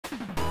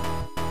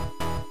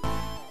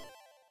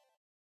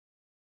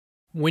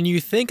When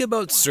you think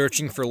about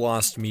searching for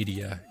lost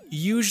media,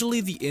 usually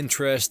the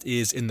interest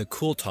is in the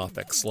cool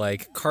topics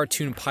like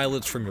cartoon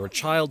pilots from your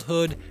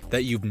childhood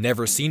that you've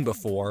never seen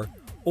before,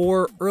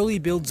 or early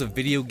builds of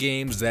video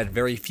games that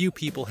very few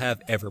people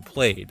have ever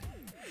played.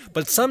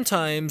 But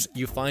sometimes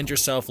you find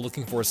yourself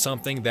looking for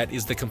something that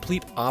is the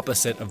complete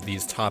opposite of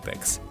these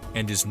topics,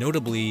 and is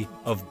notably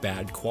of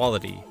bad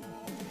quality.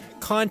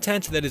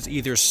 Content that is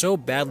either so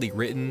badly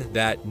written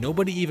that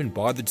nobody even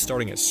bothered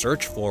starting a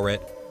search for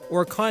it,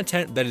 or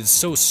content that is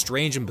so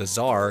strange and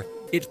bizarre,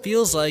 it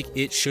feels like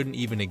it shouldn't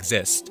even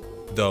exist,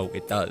 though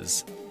it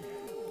does.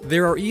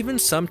 There are even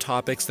some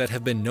topics that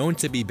have been known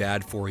to be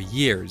bad for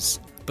years,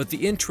 but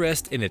the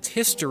interest in its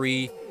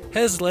history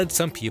has led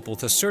some people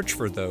to search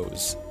for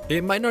those.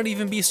 It might not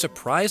even be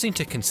surprising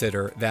to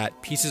consider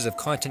that pieces of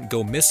content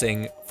go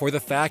missing for the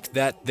fact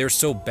that they're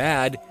so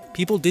bad,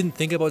 people didn't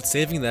think about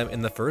saving them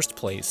in the first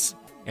place.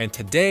 And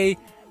today,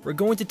 we're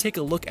going to take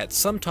a look at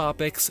some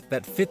topics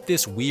that fit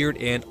this weird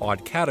and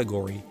odd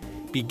category,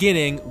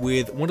 beginning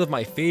with one of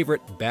my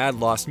favorite bad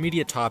lost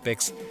media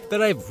topics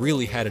that I've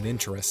really had an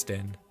interest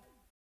in.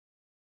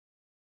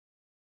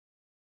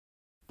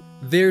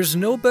 There's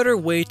no better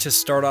way to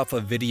start off a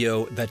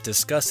video that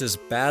discusses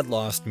bad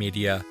lost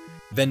media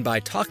than by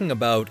talking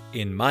about,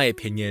 in my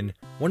opinion,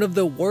 one of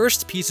the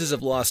worst pieces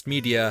of lost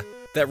media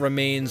that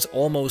remains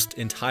almost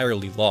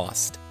entirely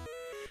lost.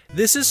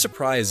 This is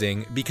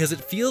surprising because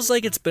it feels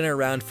like it's been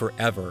around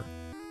forever,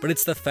 but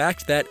it's the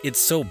fact that it's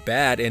so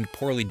bad and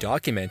poorly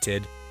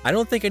documented, I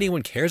don't think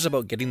anyone cares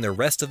about getting the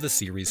rest of the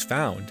series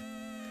found.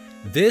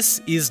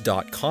 This is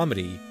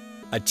 .comedy,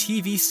 a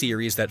TV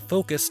series that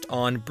focused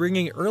on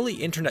bringing early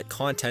internet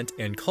content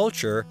and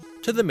culture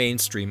to the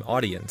mainstream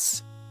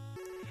audience.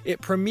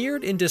 It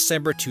premiered in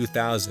December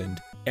 2000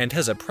 and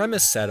has a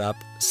premise set up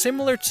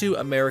similar to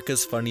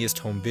America's Funniest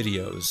Home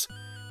Videos,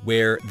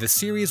 where the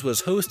series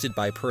was hosted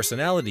by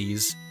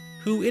personalities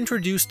who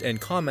introduced and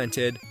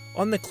commented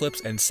on the clips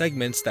and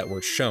segments that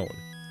were shown,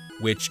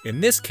 which in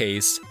this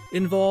case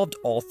involved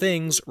all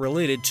things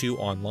related to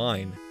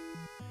online.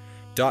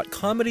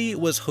 .comedy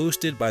was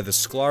hosted by the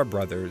Sklar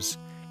brothers,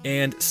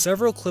 and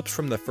several clips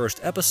from the first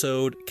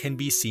episode can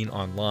be seen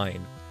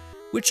online,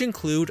 which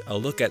include a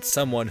look at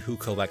someone who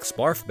collects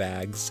barf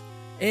bags,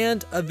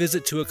 and a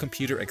visit to a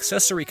computer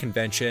accessory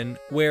convention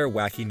where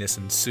wackiness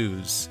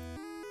ensues.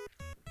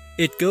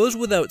 It goes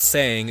without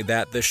saying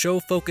that the show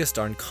focused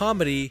on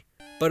comedy,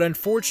 but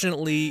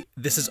unfortunately,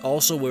 this is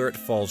also where it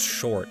falls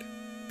short,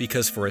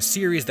 because for a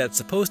series that's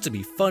supposed to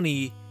be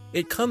funny,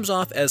 it comes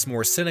off as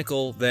more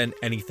cynical than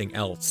anything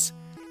else,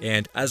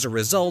 and as a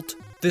result,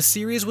 the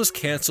series was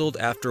cancelled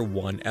after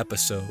one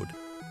episode.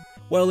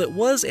 While it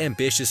was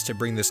ambitious to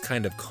bring this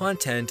kind of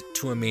content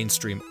to a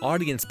mainstream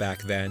audience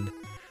back then,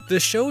 the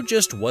show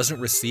just wasn't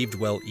received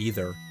well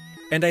either,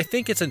 and I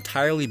think it's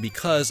entirely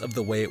because of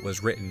the way it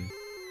was written.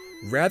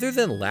 Rather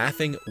than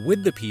laughing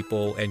with the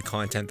people and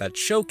content that's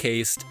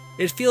showcased,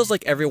 it feels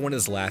like everyone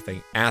is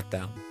laughing at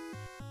them.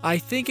 I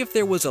think if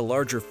there was a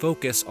larger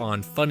focus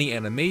on funny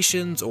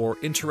animations or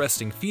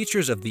interesting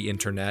features of the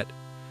internet,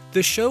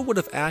 the show would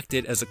have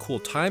acted as a cool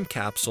time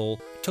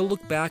capsule to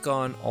look back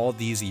on all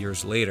these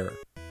years later.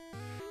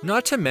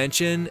 Not to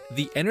mention,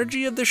 the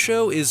energy of the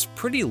show is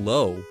pretty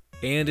low,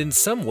 and in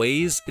some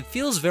ways, it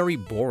feels very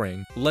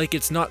boring, like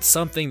it's not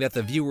something that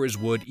the viewers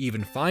would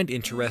even find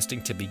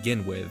interesting to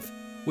begin with,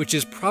 which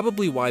is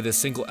probably why the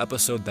single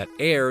episode that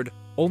aired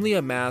only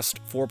amassed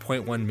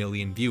 4.1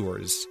 million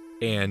viewers,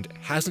 and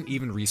hasn't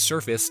even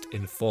resurfaced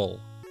in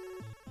full.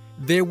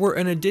 There were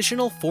an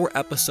additional 4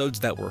 episodes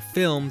that were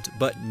filmed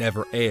but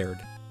never aired,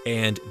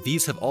 and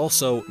these have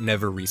also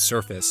never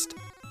resurfaced.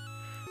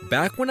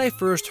 Back when I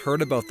first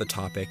heard about the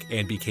topic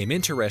and became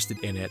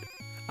interested in it,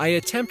 I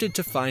attempted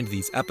to find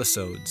these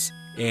episodes,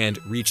 and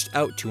reached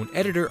out to an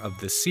editor of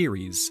the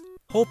series,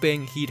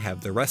 hoping he'd have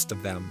the rest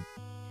of them.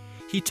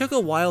 He took a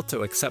while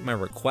to accept my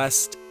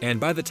request, and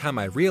by the time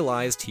I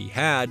realized he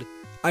had,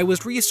 I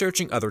was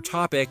researching other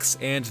topics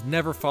and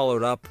never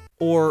followed up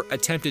or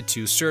attempted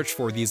to search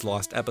for these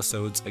lost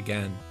episodes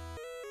again.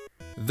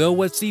 Though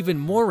what's even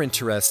more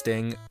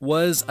interesting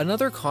was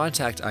another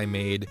contact I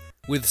made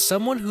with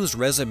someone whose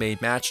resume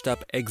matched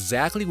up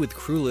exactly with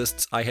crew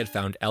lists I had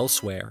found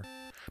elsewhere,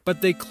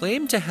 but they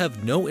claimed to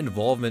have no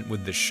involvement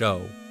with the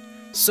show,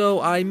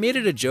 so I made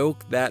it a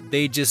joke that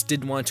they just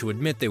didn't want to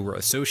admit they were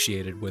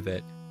associated with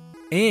it.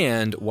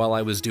 And while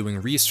I was doing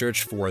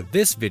research for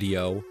this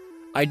video,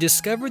 I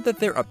discovered that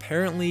there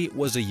apparently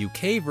was a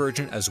UK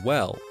version as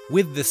well,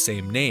 with the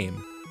same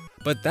name,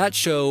 but that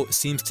show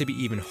seems to be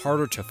even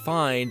harder to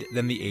find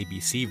than the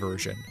ABC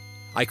version.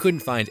 I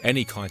couldn't find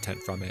any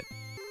content from it.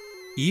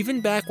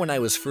 Even back when I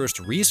was first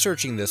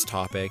researching this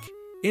topic,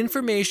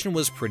 information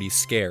was pretty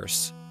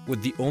scarce,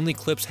 with the only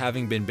clips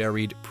having been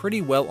buried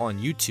pretty well on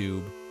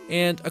YouTube,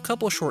 and a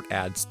couple short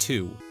ads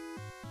too.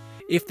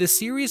 If the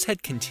series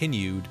had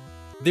continued,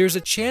 there's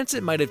a chance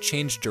it might have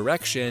changed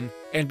direction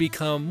and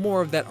become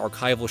more of that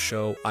archival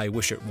show I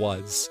wish it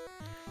was.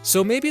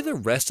 So maybe the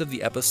rest of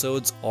the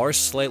episodes are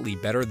slightly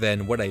better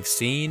than what I've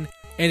seen,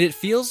 And it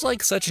feels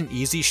like such an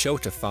easy show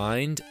to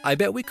find, I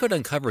bet we could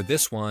uncover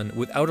this one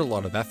without a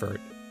lot of effort.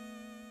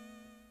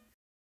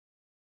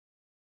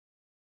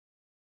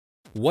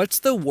 What's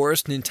the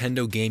worst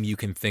Nintendo game you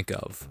can think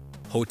of?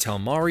 Hotel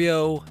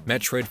Mario,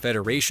 Metroid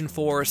Federation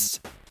Force,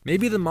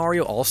 maybe the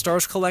Mario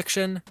All-Stars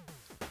collection?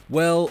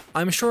 Well,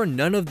 I'm sure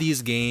none of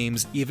these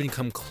games even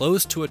come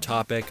close to a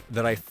topic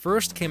that I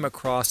first came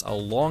across a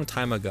long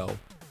time ago,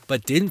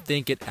 but didn't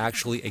think it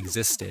actually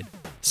existed,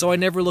 so I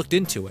never looked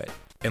into it,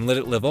 and let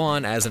it live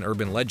on as an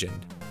urban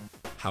legend.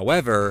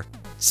 However,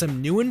 some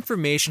new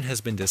information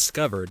has been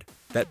discovered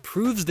that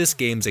proves this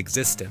game's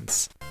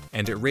existence,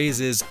 and it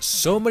raises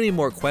so many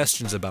more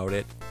questions about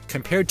it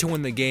compared to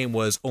when the game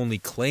was only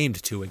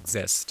claimed to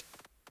exist.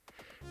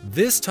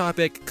 This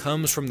topic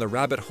comes from the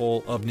rabbit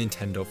hole of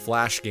Nintendo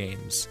Flash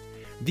games.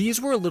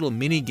 These were little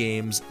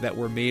mini-games that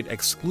were made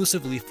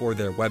exclusively for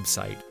their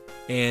website,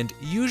 and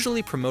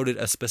usually promoted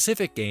a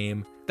specific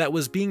game that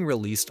was being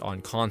released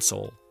on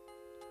console.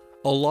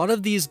 A lot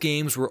of these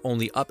games were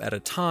only up at a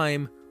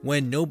time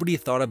when nobody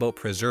thought about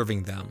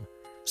preserving them,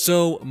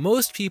 so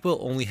most people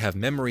only have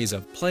memories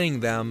of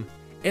playing them,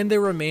 and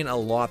there remain a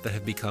lot that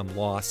have become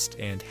lost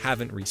and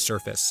haven't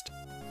resurfaced.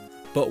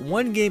 But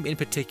one game in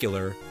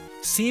particular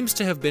seems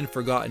to have been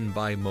forgotten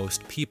by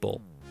most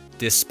people,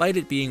 despite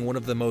it being one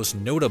of the most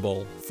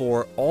notable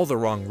for all the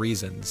wrong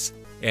reasons,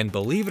 and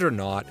believe it or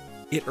not,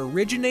 it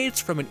originates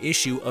from an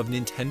issue of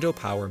Nintendo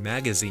Power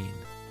magazine.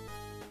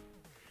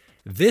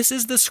 This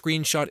is the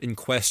screenshot in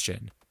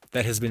question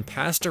that has been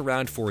passed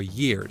around for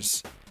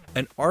years,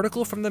 an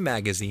article from the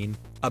magazine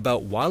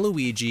about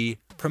Waluigi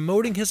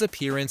promoting his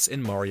appearance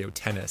in Mario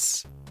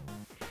Tennis.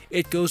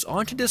 It goes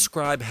on to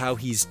describe how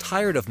he's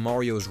tired of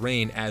Mario's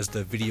reign as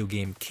the video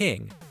game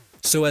king,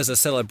 so as a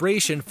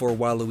celebration for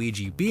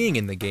Waluigi being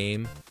in the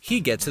game, he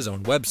gets his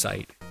own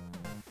website.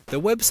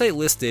 The website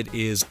listed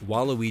is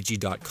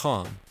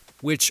waluigi.com,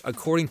 which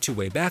according to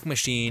Wayback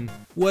Machine,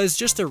 was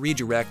just a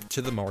redirect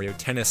to the Mario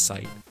Tennis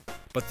site.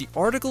 But the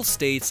article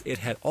states it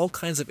had all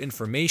kinds of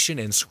information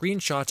and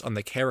screenshots on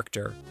the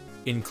character,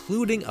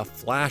 including a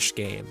Flash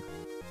game.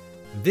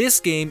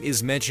 This game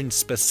is mentioned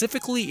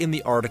specifically in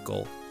the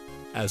article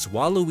as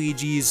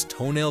Waluigi's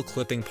toenail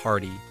clipping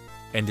party,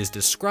 and is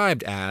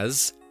described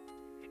as,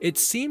 "It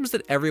seems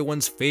that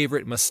everyone's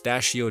favorite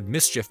mustachioed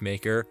mischief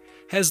maker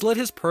has let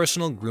his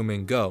personal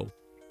grooming go,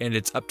 and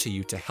it's up to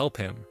you to help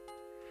him.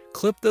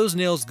 Clip those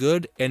nails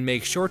good and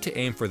make sure to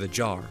aim for the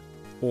jar,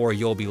 or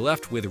you'll be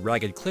left with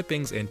ragged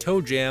clippings and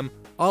toe jam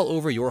all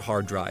over your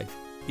hard drive.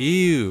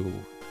 Ew."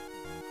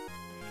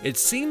 It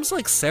seems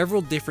like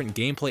several different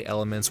gameplay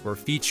elements were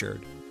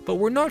featured, but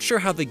we're not sure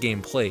how the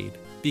game played,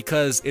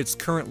 because it's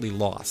currently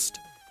lost,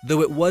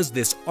 though it was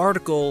this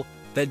article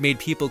that made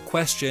people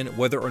question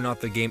whether or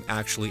not the game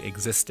actually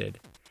existed.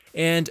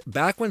 And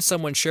back when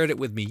someone shared it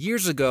with me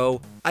years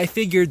ago, I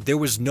figured there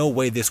was no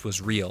way this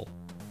was real.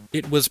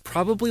 It was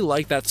probably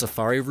like that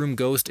Safari Room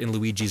ghost in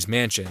Luigi's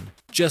Mansion,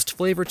 just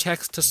flavor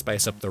text to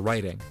spice up the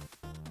writing.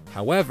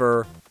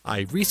 However,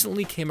 I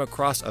recently came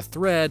across a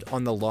thread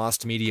on the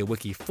Lost Media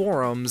Wiki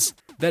forums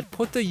that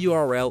put the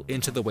URL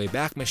into the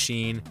Wayback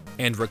Machine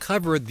and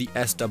recovered the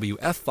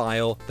SWF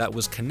file that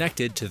was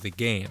connected to the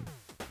game.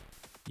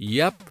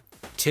 Yep,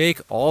 take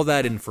all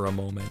that in for a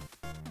moment.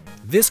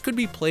 This could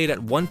be played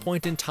at one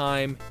point in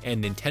time,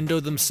 and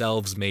Nintendo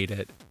themselves made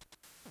it.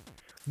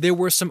 There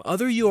were some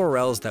other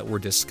URLs that were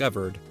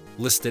discovered,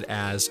 listed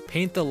as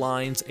Paint the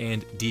Lines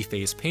and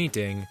Deface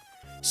Painting,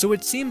 so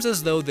it seems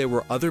as though there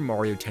were other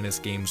Mario Tennis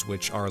games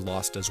which are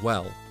lost as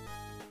well.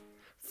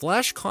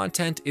 Flash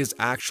content is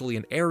actually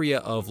an area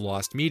of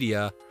lost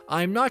media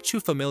I'm not too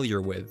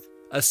familiar with,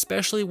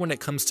 especially when it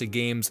comes to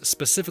games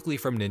specifically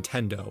from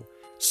Nintendo,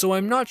 so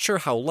I'm not sure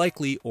how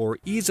likely or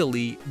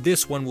easily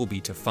this one will be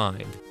to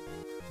find.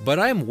 But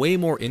I'm way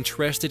more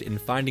interested in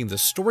finding the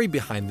story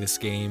behind this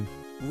game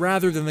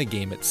rather than the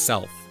game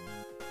itself.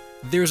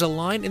 There's a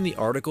line in the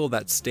article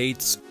that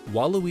states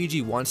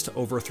Waluigi wants to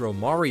overthrow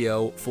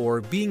Mario for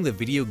being the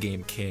video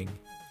game king,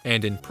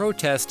 and in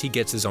protest he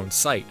gets his own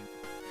site.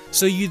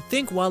 So you'd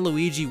think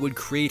Waluigi would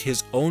create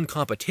his own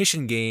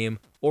competition game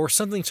or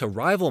something to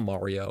rival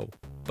Mario,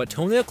 but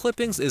toenail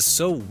clippings is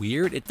so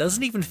weird it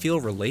doesn't even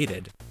feel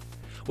related.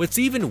 What's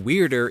even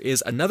weirder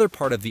is another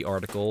part of the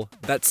article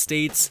that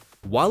states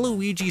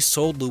Waluigi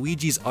sold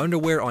Luigi's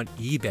underwear on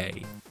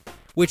eBay,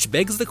 which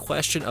begs the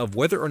question of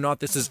whether or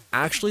not this is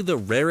actually the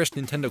rarest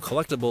Nintendo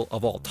collectible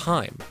of all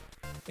time,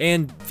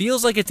 and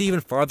feels like it's even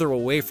farther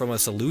away from a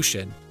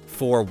solution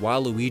for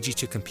Waluigi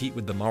to compete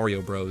with the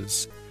Mario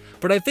Bros.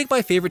 But I think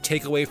my favorite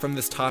takeaway from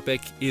this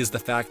topic is the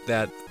fact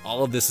that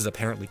all of this is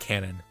apparently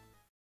canon.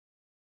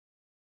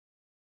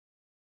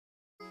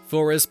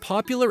 For as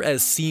popular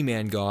as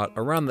Seaman got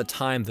around the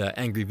time the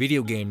Angry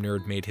Video Game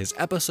Nerd made his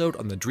episode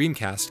on the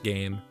Dreamcast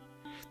game,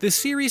 the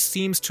series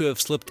seems to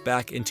have slipped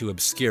back into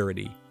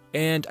obscurity,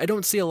 and I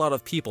don't see a lot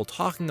of people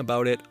talking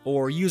about it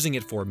or using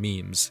it for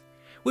memes,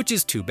 which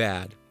is too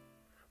bad.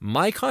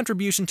 My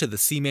contribution to the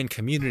Seaman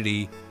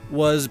community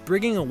was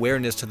bringing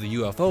awareness to the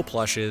UFO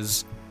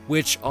plushes,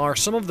 which are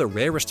some of the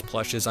rarest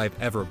plushes I've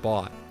ever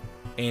bought,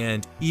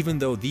 and even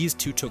though these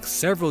two took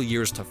several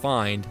years to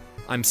find,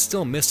 I'm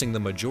still missing the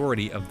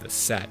majority of this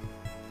set.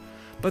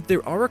 But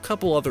there are a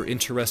couple other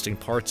interesting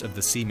parts of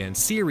the Seaman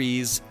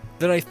series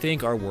that I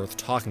think are worth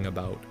talking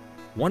about,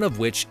 one of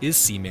which is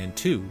Seaman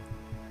 2,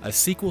 a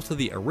sequel to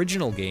the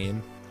original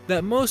game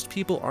that most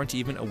people aren't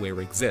even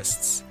aware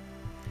exists.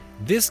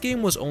 This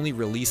game was only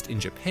released in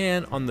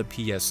Japan on the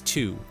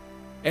PS2,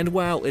 and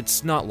while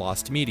it's not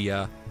lost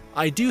media,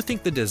 I do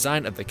think the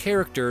design of the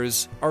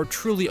characters are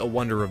truly a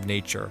wonder of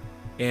nature,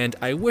 and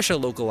I wish a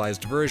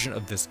localized version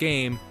of this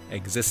game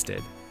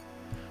existed.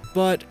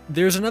 But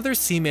there's another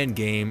Seaman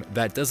game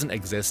that doesn't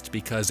exist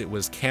because it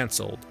was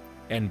cancelled,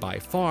 and by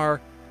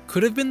far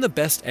could have been the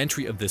best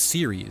entry of the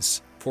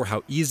series for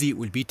how easy it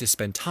would be to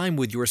spend time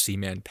with your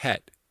Seaman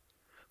pet.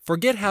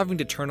 Forget having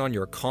to turn on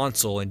your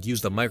console and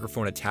use the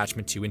microphone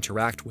attachment to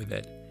interact with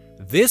it.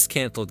 This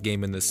cancelled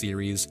game in the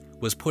series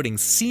was putting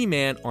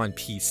Seaman on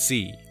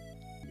PC.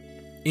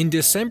 In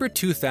December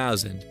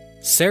 2000,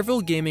 several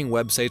gaming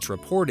websites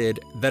reported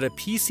that a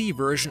PC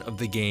version of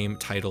the game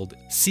titled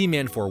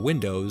Seaman for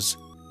Windows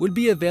would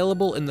be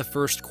available in the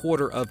first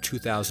quarter of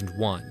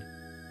 2001,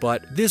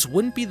 but this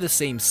wouldn't be the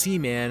same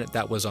Seaman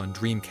that was on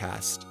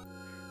Dreamcast.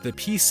 The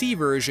PC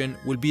version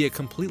would be a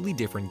completely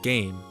different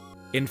game.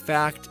 In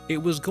fact, it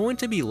was going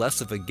to be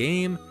less of a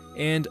game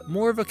and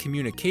more of a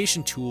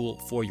communication tool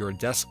for your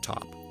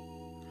desktop.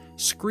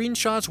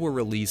 Screenshots were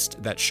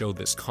released that show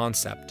this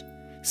concept,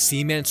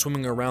 Seaman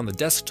swimming around the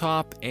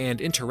desktop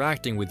and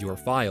interacting with your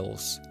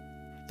files.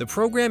 The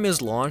program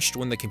is launched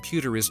when the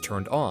computer is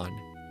turned on,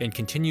 and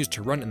continues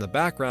to run in the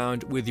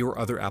background with your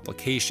other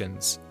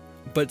applications.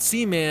 But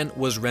Seaman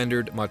was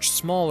rendered much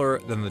smaller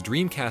than the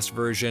Dreamcast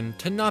version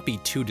to not be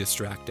too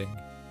distracting.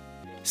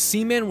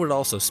 Seaman would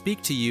also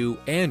speak to you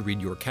and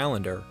read your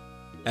calendar,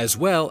 as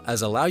well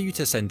as allow you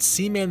to send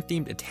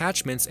Seaman-themed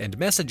attachments and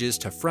messages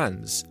to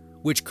friends,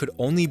 which could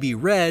only be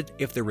read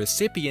if the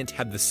recipient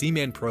had the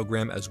Seaman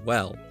program as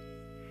well.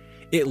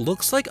 It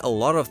looks like a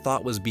lot of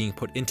thought was being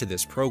put into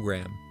this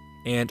program,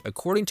 and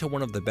according to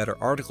one of the better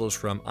articles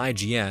from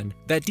IGN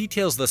that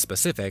details the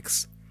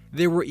specifics,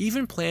 there were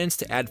even plans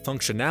to add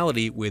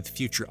functionality with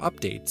future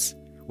updates,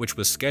 which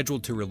was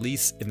scheduled to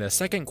release in the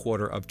second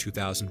quarter of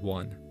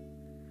 2001.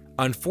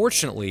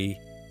 Unfortunately,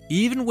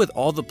 even with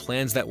all the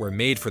plans that were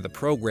made for the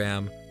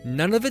program,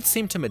 none of it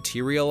seemed to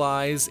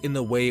materialize in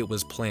the way it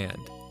was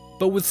planned.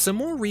 But with some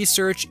more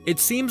research, it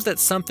seems that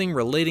something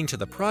relating to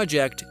the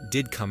project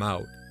did come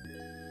out.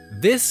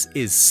 This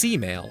is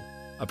Seamail,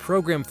 a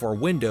program for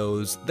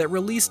Windows that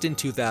released in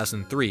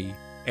 2003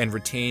 and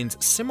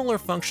retains similar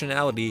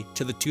functionality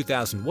to the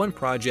 2001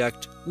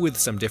 project with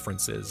some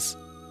differences.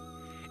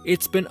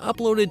 It's been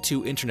uploaded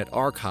to Internet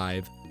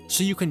Archive,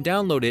 so you can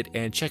download it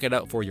and check it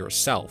out for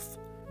yourself,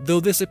 though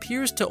this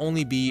appears to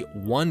only be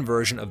one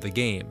version of the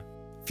game,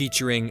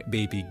 featuring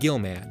Baby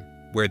Gilman,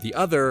 where the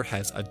other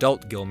has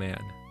Adult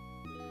Gilman.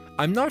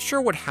 I'm not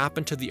sure what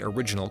happened to the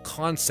original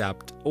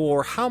concept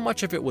or how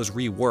much of it was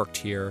reworked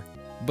here,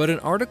 but an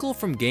article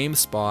from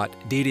GameSpot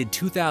dated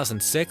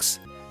 2006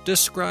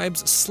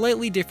 describes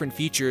slightly different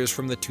features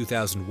from the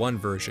 2001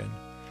 version,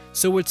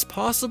 so it's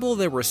possible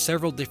there were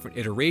several different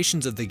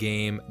iterations of the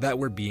game that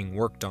were being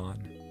worked on.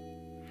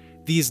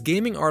 These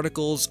gaming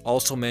articles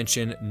also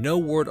mention no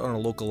word on a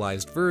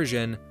localized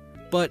version,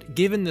 but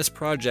given this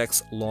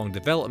project's long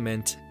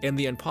development and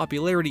the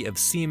unpopularity of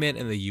Seaman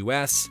in the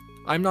US,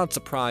 I'm not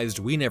surprised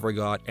we never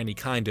got any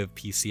kind of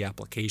PC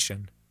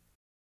application.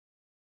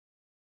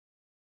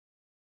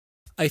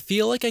 I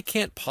feel like I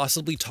can't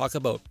possibly talk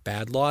about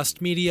Bad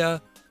Lost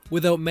Media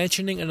without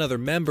mentioning another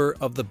member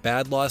of the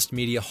Bad Lost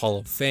Media Hall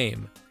of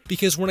Fame,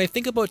 because when I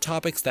think about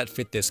topics that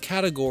fit this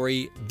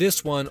category,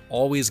 this one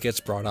always gets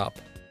brought up.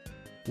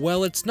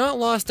 While it's not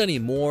lost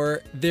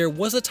anymore, there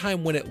was a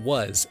time when it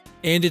was,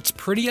 and it's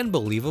pretty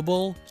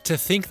unbelievable to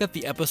think that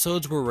the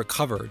episodes were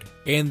recovered,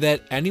 and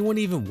that anyone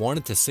even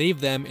wanted to save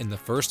them in the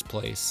first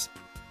place.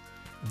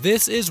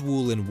 This is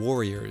Woolin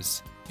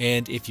Warriors,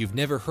 and if you've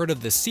never heard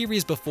of this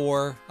series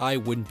before, I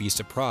wouldn't be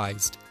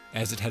surprised,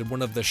 as it had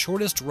one of the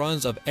shortest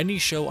runs of any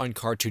show on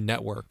Cartoon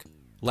Network,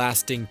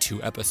 lasting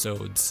 2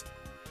 episodes.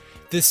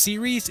 The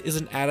series is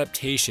an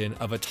adaptation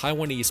of a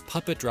Taiwanese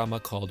puppet drama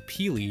called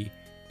Peely,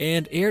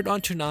 and aired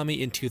on Toonami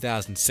in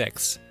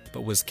 2006,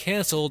 but was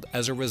cancelled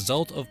as a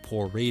result of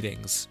poor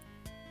ratings.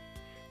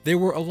 There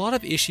were a lot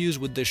of issues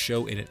with the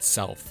show in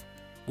itself,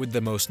 with the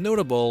most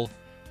notable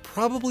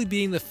probably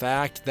being the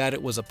fact that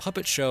it was a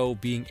puppet show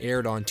being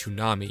aired on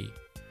Toonami.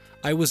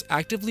 I was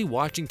actively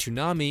watching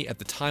Toonami at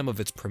the time of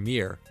its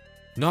premiere,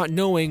 not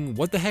knowing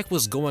what the heck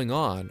was going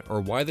on or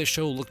why the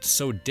show looked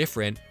so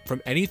different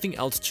from anything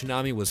else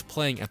Toonami was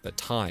playing at the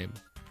time.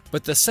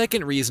 But the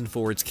second reason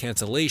for its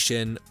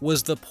cancellation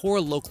was the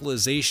poor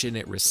localization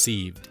it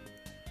received.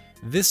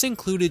 This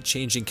included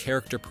changing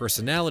character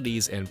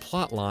personalities and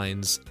plot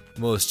lines,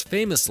 most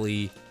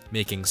famously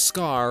making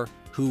Scar,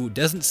 who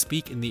doesn't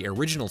speak in the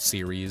original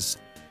series,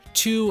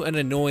 to an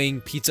annoying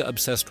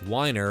pizza-obsessed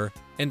whiner,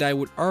 and I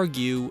would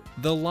argue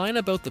the line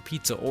about the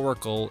Pizza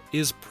Oracle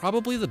is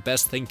probably the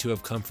best thing to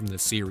have come from the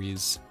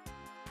series.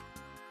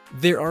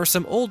 There are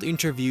some old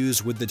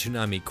interviews with the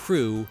Toonami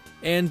crew,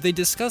 and they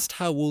discussed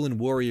how Woolen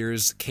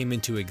Warriors came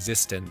into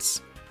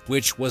existence,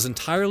 which was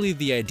entirely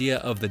the idea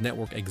of the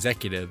network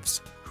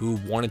executives, who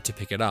wanted to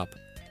pick it up,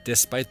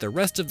 despite the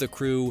rest of the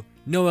crew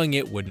knowing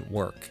it wouldn't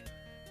work.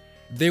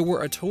 There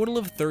were a total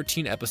of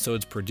 13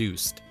 episodes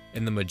produced,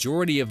 and the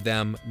majority of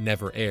them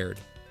never aired,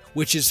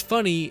 which is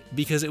funny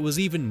because it was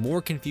even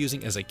more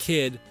confusing as a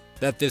kid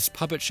that this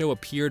puppet show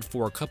appeared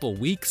for a couple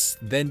weeks,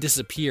 then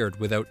disappeared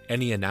without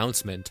any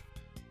announcement.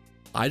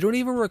 I don't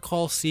even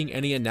recall seeing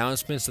any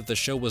announcements that the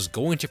show was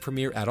going to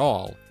premiere at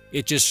all,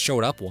 it just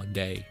showed up one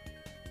day.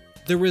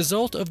 The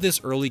result of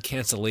this early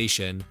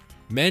cancellation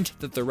meant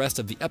that the rest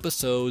of the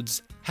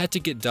episodes had to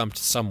get dumped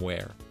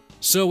somewhere,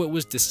 so it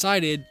was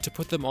decided to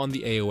put them on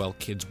the AOL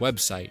Kids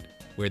website,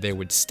 where they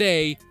would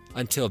stay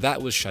until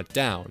that was shut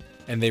down,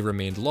 and they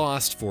remained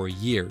lost for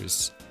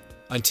years,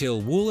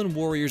 until Woolen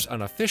Warriors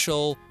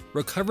Unofficial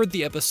recovered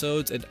the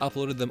episodes and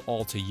uploaded them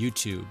all to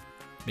YouTube,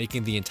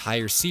 making the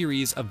entire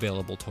series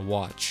available to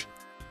watch.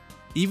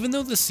 Even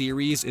though the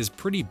series is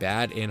pretty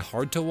bad and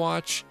hard to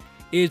watch,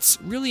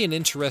 it's really an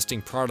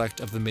interesting product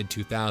of the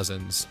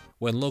mid-2000s,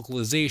 when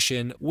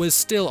localization was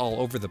still all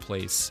over the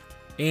place,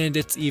 and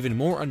it's even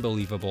more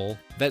unbelievable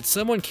that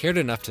someone cared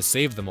enough to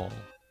save them all.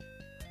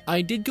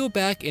 I did go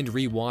back and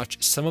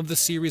rewatch some of the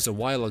series a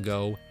while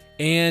ago,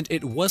 and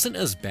it wasn't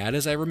as bad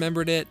as I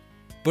remembered it,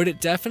 but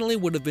it definitely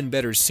would have been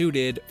better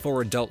suited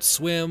for Adult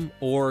Swim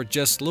or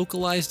just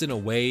localized in a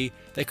way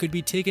that could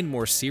be taken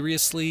more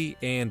seriously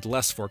and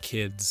less for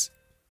kids.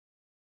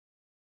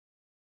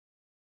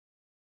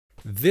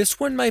 This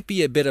one might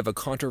be a bit of a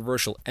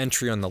controversial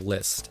entry on the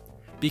list,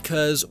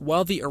 because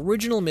while the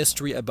original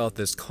mystery about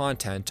this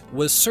content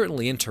was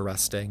certainly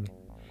interesting,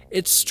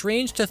 it's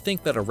strange to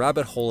think that a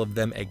rabbit hole of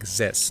them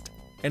exist,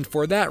 and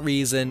for that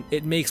reason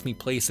it makes me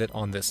place it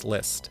on this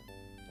list.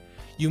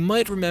 You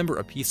might remember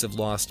a piece of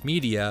lost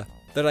media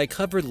that I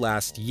covered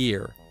last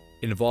year,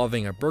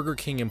 involving a Burger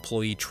King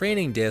employee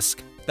training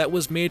disc that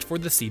was made for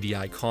the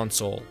CDI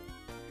console.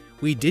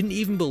 We didn't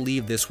even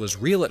believe this was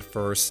real at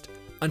first,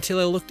 until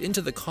I looked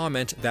into the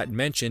comment that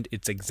mentioned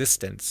its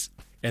existence,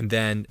 and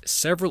then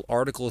several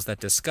articles that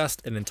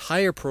discussed an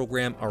entire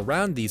program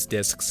around these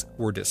discs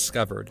were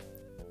discovered.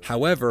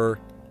 However,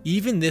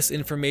 even this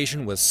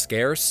information was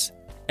scarce,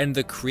 and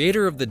the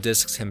creator of the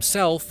discs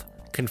himself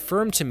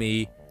confirmed to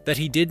me that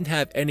he didn't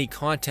have any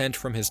content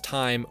from his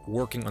time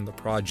working on the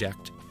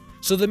project,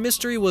 so the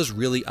mystery was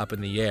really up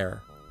in the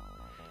air.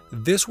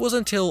 This was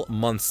until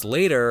months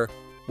later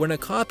when a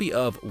copy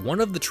of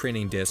one of the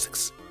training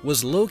discs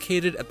was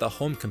located at the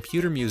Home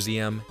Computer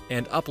Museum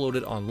and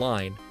uploaded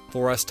online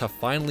for us to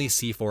finally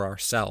see for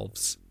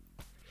ourselves.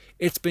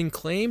 It's been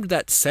claimed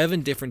that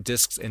 7 different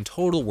discs in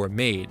total were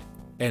made,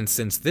 and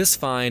since this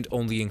find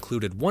only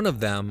included one of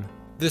them,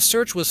 the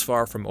search was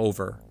far from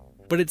over.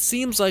 But it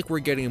seems like we're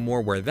getting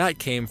more where that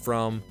came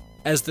from,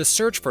 as the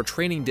search for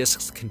training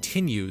discs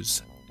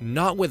continues,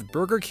 not with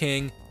Burger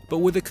King, but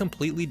with a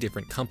completely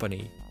different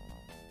company.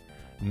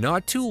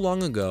 Not too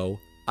long ago,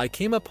 I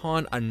came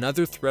upon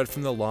another thread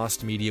from the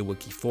Lost Media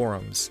Wiki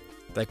forums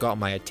that got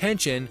my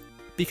attention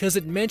because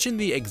it mentioned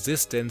the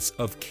existence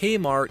of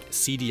Kmart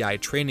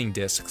CDI training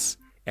discs,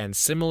 and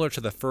similar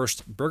to the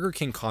first Burger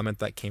King comment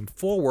that came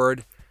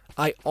forward,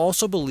 I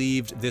also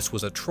believed this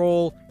was a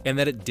troll and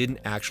that it didn't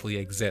actually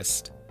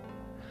exist.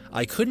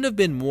 I couldn't have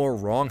been more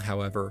wrong,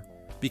 however,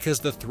 because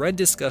the thread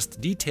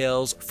discussed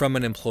details from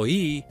an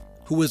employee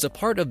who was a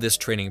part of this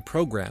training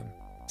program,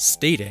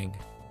 stating,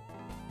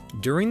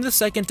 "During the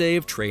second day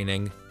of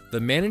training, the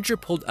manager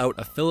pulled out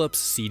a Philips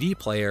CD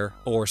player,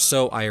 or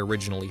so I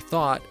originally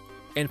thought,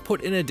 and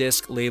put in a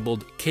disc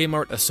labeled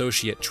Kmart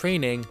Associate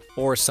Training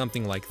or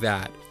something like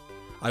that.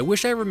 I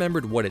wish I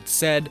remembered what it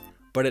said,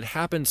 but it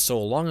happened so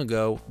long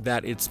ago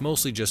that it's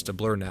mostly just a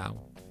blur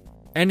now.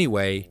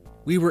 Anyway,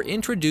 we were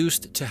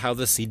introduced to how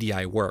the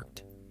CDI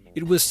worked.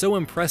 It was so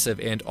impressive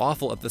and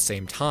awful at the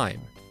same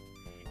time.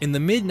 In the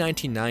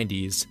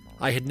mid-1990s,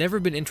 I had never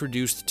been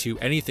introduced to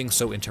anything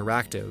so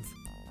interactive.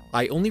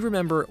 I only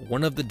remember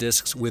one of the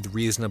discs with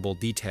reasonable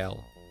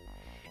detail.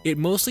 It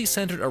mostly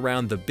centered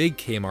around the big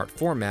Kmart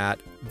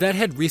format that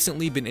had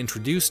recently been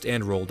introduced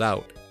and rolled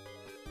out.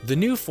 The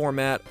new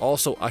format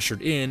also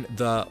ushered in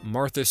the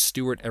Martha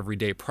Stewart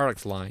Everyday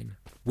product line,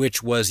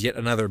 which was yet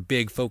another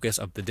big focus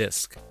of the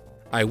disc.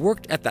 I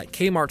worked at that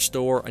Kmart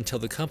store until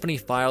the company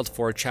filed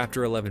for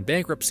Chapter 11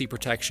 bankruptcy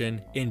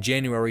protection in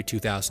January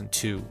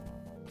 2002.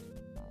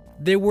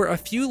 There were a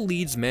few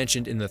leads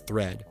mentioned in the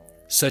thread,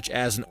 such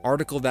as an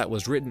article that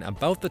was written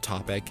about the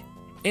topic,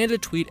 and a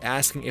tweet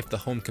asking if the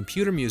Home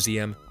Computer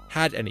Museum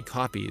had any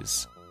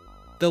copies.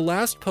 The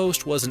last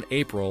post was in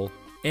April,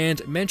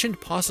 and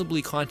mentioned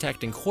possibly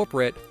contacting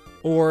corporate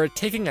or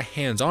taking a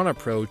hands-on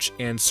approach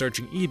and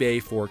searching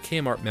eBay for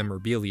Kmart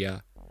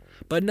memorabilia,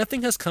 but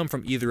nothing has come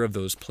from either of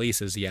those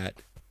places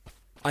yet.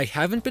 I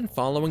haven't been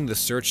following the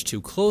search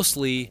too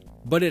closely,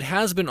 but it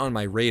has been on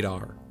my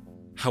radar.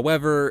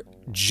 However,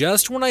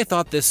 just when I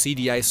thought this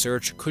CDI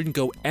search couldn't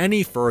go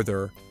any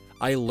further,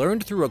 I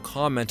learned through a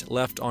comment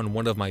left on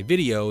one of my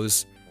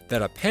videos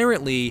that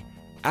apparently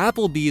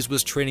Applebee's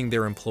was training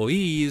their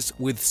employees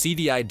with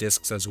CDI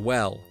discs as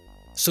well.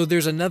 So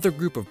there's another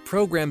group of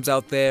programs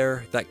out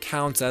there that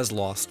counts as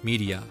lost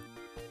media.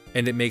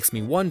 And it makes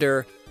me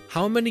wonder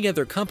how many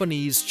other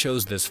companies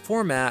chose this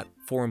format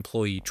for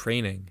employee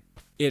training.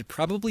 It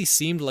probably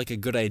seemed like a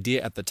good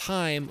idea at the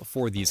time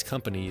for these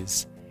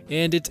companies,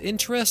 and it's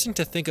interesting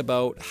to think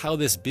about how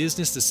this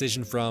business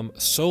decision from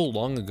so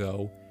long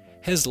ago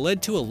has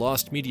led to a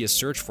lost media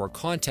search for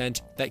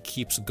content that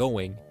keeps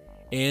going.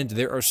 And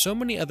there are so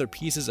many other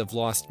pieces of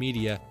lost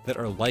media that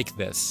are like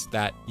this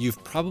that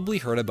you've probably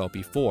heard about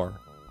before.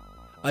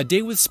 A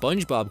Day with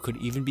SpongeBob could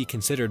even be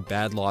considered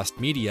bad lost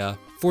media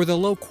for the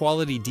low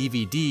quality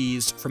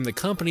DVDs from the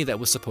company that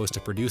was supposed to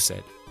produce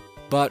it.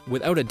 But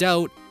without a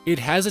doubt, it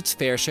has its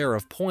fair share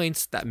of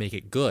points that make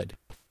it good.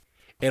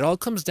 It all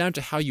comes down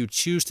to how you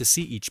choose to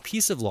see each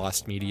piece of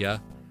lost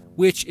media,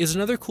 which is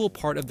another cool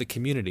part of the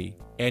community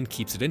and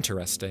keeps it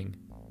interesting.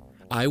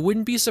 I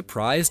wouldn't be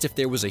surprised if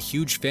there was a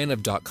huge fan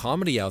of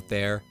 .comedy out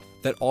there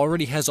that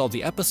already has all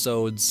the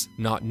episodes,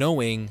 not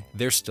knowing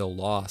they're still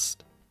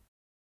lost.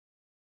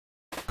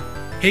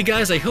 Hey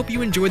guys, I hope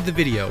you enjoyed the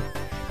video.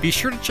 Be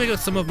sure to check out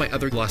some of my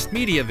other lost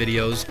media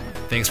videos.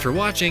 Thanks for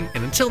watching,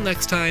 and until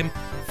next time,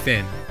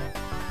 Finn.